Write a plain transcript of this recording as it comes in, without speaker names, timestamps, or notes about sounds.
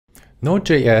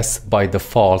Node.js by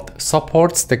default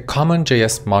supports the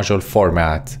CommonJS module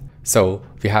format. So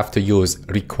we have to use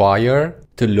require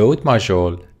to load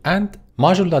module and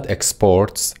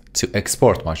module.exports to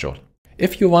export module.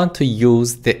 If you want to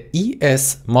use the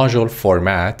ES module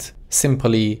format,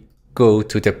 simply go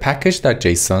to the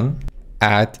package.json,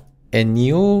 add a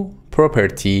new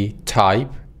property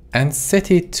type and set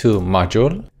it to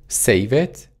module, save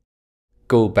it,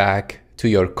 go back to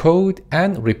your code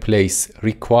and replace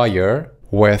require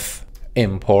with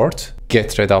import,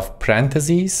 get rid of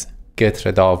parentheses, get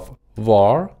rid of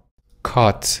var,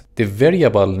 cut the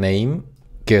variable name,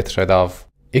 get rid of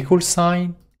equal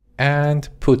sign, and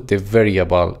put the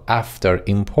variable after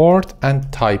import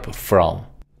and type from.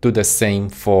 Do the same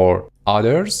for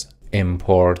others,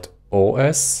 import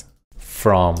OS,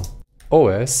 from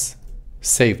OS,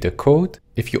 save the code.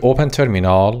 If you open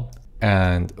terminal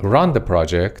and run the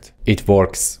project, it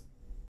works